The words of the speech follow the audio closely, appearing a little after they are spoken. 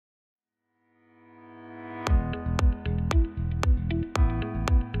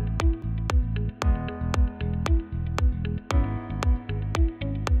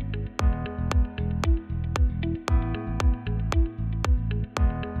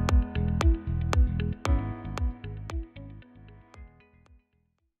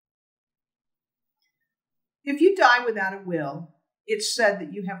If you die without a will, it's said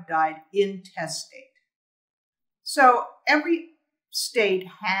that you have died intestate. So every state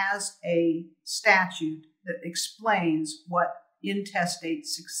has a statute that explains what intestate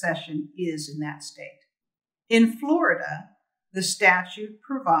succession is in that state. In Florida, the statute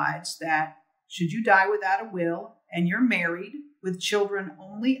provides that should you die without a will and you're married with children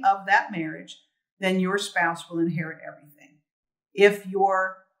only of that marriage, then your spouse will inherit everything. If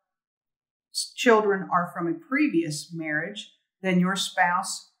your children are from a previous marriage, then your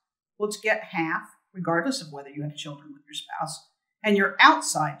spouse will get half, regardless of whether you have children with your spouse, and your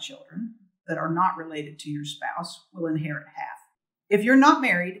outside children that are not related to your spouse will inherit half. If you're not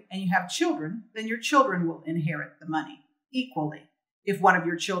married and you have children, then your children will inherit the money equally. If one of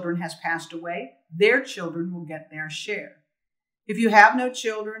your children has passed away, their children will get their share. If you have no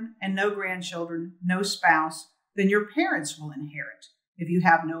children and no grandchildren, no spouse, then your parents will inherit. If you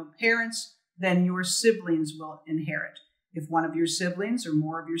have no parents, then your siblings will inherit. If one of your siblings or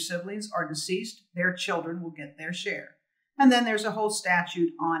more of your siblings are deceased, their children will get their share. And then there's a whole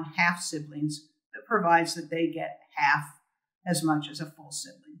statute on half siblings that provides that they get half as much as a full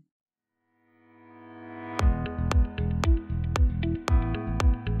sibling.